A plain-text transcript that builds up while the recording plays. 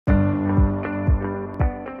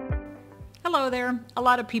Hello there. A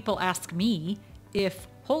lot of people ask me if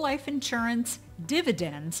whole life insurance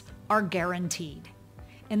dividends are guaranteed.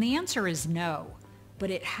 And the answer is no,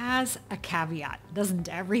 but it has a caveat. Doesn't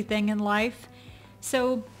everything in life?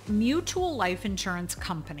 So mutual life insurance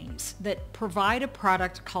companies that provide a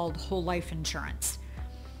product called whole life insurance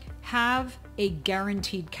have a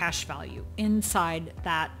guaranteed cash value inside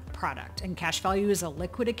that product. And cash value is a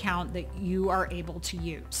liquid account that you are able to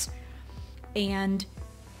use. And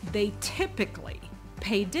they typically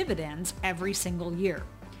pay dividends every single year.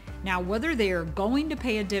 Now, whether they are going to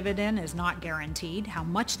pay a dividend is not guaranteed. How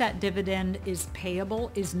much that dividend is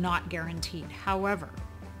payable is not guaranteed. However,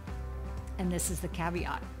 and this is the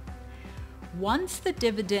caveat, once the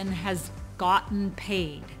dividend has gotten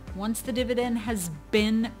paid, once the dividend has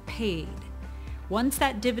been paid, once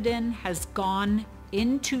that dividend has gone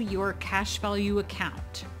into your cash value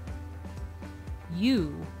account,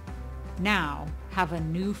 you now have a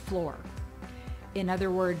new floor. In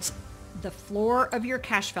other words, the floor of your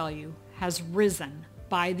cash value has risen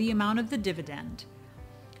by the amount of the dividend,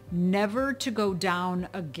 never to go down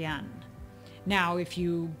again. Now, if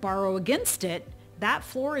you borrow against it, that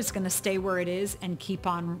floor is going to stay where it is and keep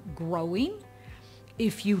on growing.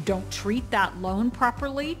 If you don't treat that loan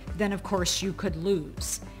properly, then of course you could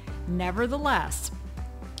lose. Nevertheless,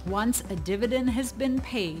 once a dividend has been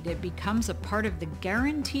paid, it becomes a part of the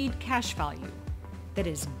guaranteed cash value that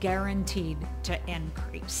is guaranteed to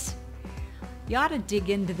increase. You ought to dig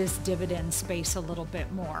into this dividend space a little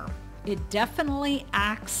bit more. It definitely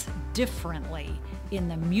acts differently in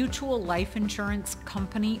the mutual life insurance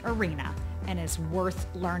company arena and is worth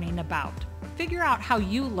learning about. Figure out how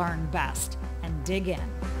you learn best and dig in.